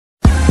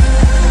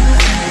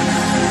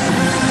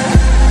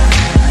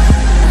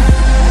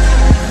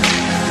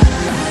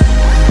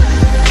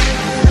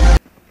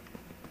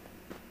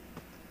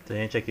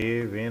gente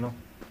aqui vindo.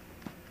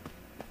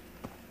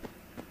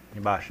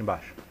 Embaixo,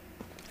 embaixo.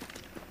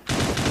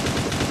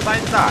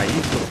 Sai daí,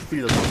 seu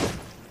filho da...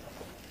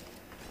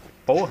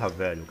 Porra,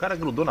 velho. O cara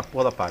grudou na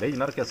porra da parede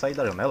na hora que ia sair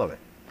da janela, velho.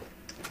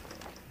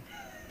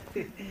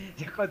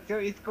 Já aconteceu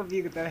isso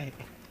comigo também.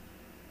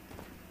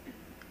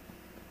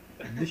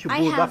 Bicho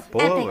burro da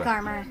porra, velho.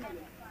 Armor.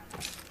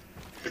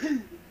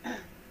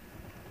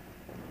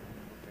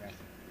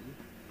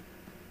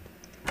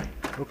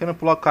 Eu querendo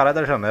pular o caralho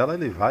da janela,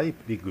 ele vai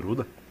e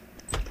gruda.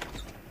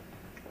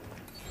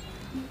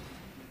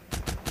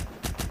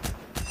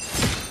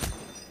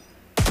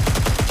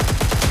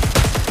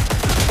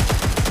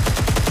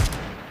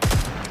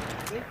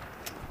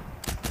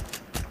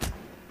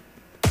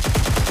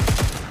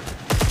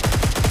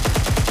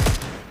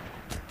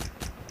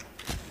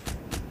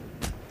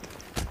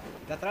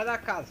 Tá atrás da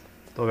casa.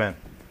 Tô vendo.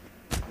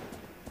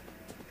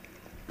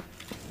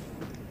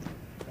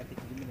 Vai ter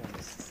que diminuir.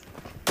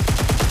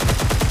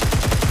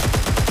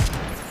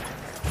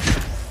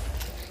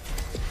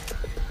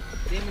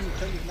 Tem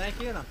munição de sniper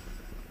aqui ou não?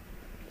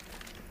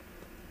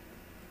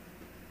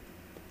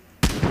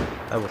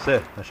 É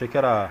você? Achei que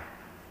era...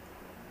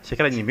 Achei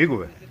que era inimigo,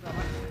 velho. Descer pra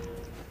baixo.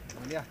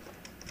 Ali, ó.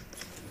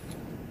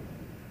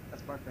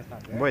 As portas estão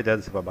abertas. Boa ideia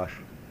descer pra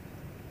baixo.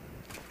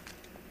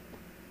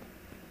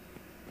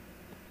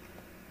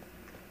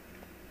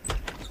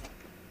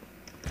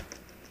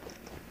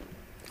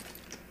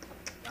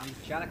 Dá uma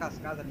luteada com as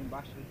casas ali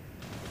embaixo. Ali.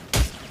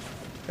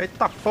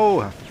 Eita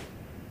porra!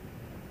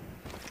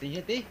 Tem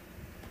gente aí?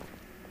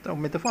 Então,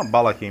 meteu uma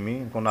bala aqui em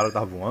mim quando na hora eu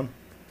tava voando.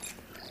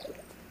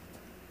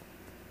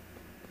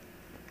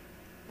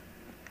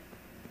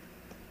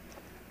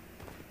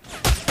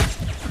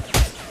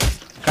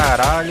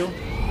 Caralho!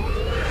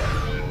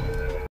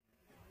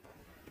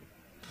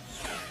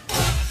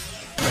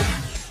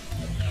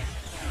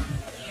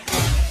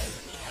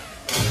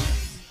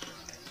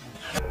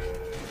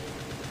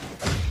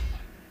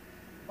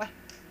 Ué?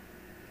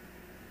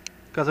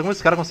 Cara, como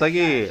esse cara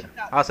consegue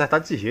acertar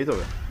desse jeito,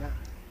 velho?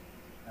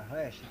 Aham,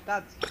 é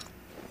cheetados.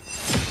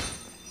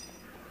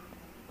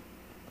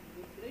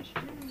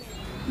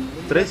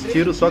 3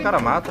 tiros só o cara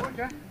mata.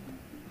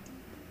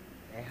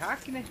 É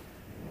hack, né?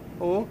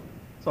 Ou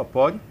só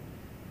pode.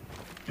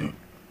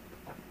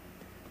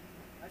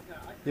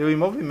 Eu em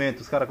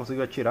movimento, os caras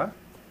conseguiram atirar.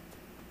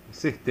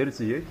 Certeiro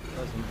desse jeito.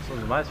 Nós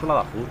somos mais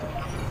fila da puta.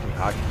 Em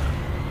hack.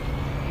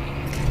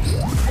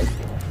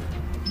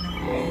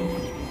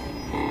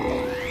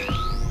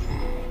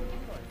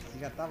 Você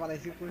já tava lá em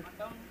cima por...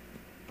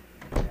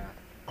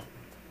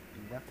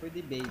 Já foi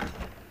de bait.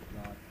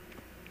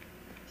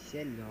 Isso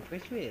é louco, é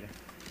choeira.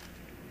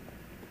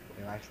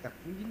 Eu acho que tá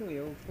fundindo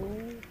eu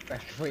com...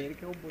 Acho que foi ele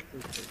que roubou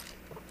tudo.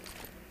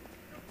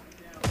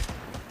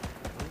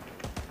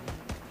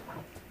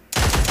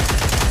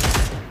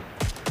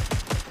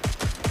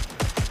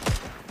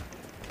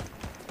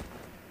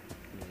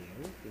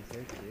 Eu tenho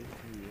certeza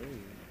que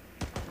eu...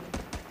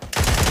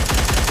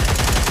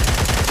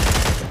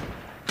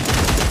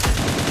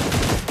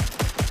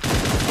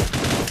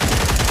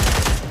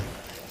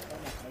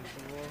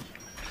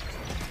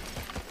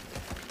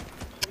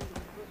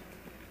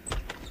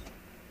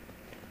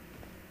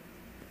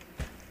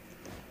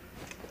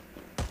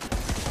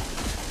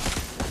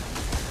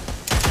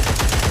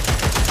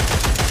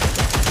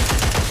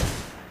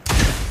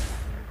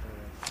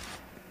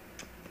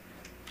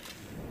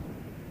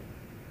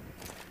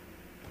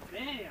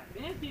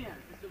 Vem aqui,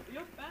 você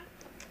subiu, tá?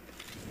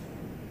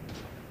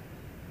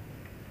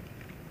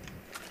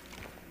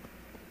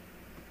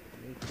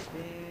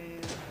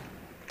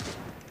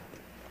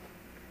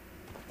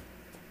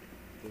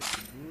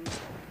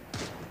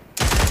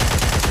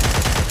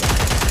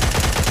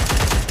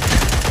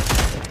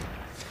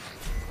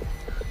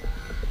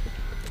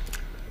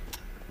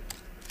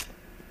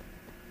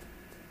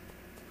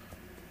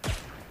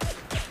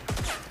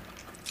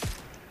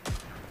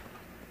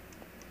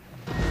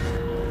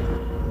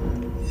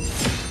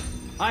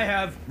 I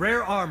have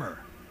rare armor.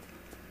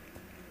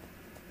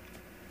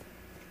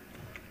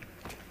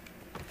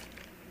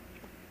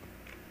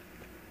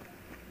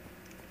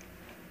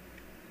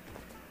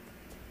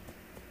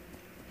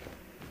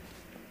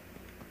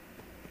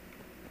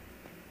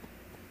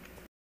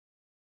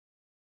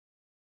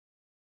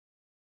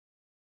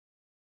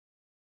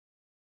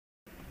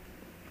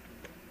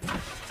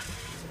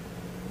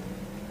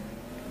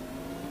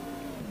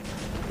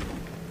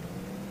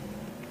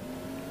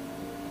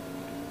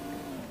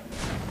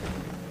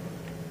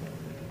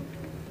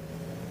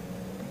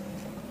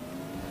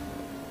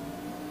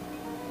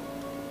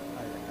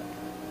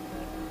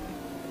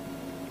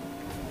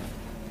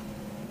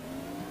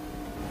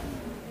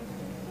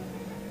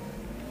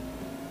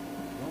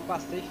 Vamos pra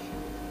safe.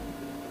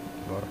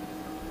 Bora.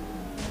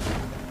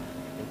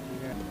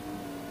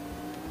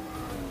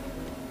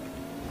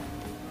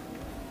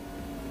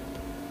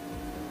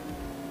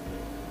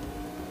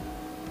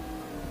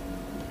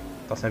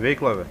 Tá sem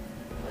veículo, velho?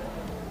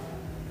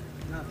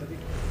 Não, tô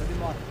de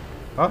moto.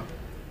 Hã?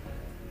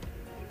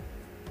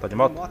 Tá de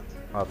moto? moto.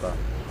 Ah, tá.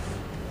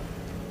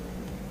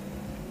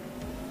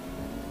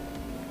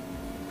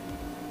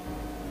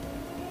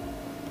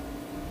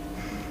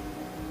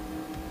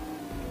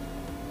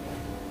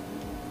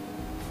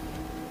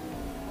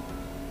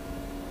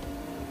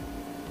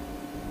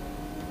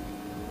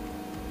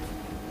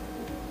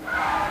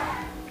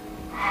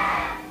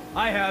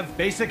 have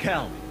basic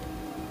help.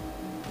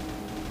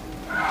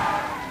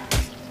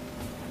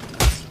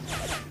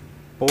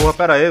 Porra,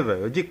 pera aí,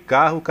 velho. Eu de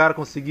carro, o cara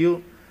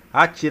conseguiu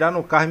atirar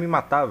no carro e me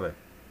matar, velho.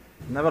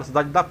 Na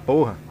velocidade da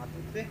porra.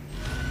 Matou você?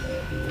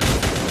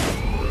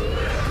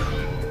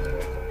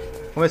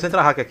 Comecei a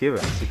entrar hack aqui,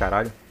 velho. Esse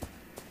caralho.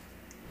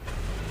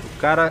 O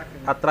cara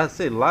atrás,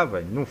 sei lá,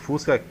 velho. Num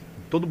Fusca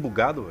todo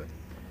bugado, velho.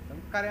 Então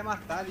o cara ia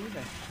matar ali,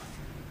 velho.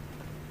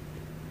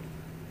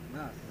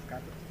 Nossa, os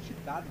caras estão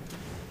cheetados.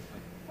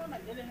 Pô,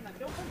 mas ele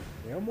renasceu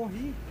como? Eu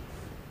morri.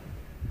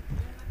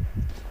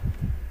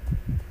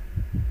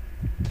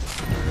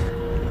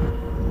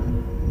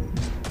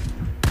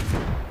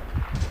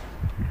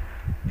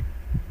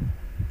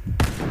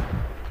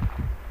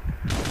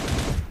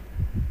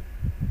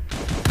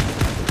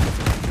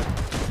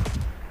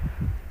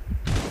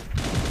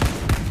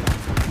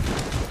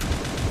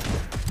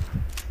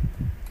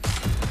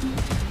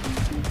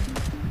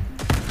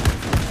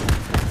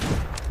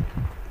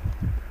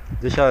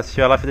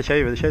 Deixa a life, deixa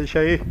aí, velho. Deixa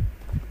aí.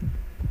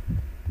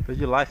 Tô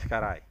de life,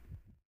 caralho.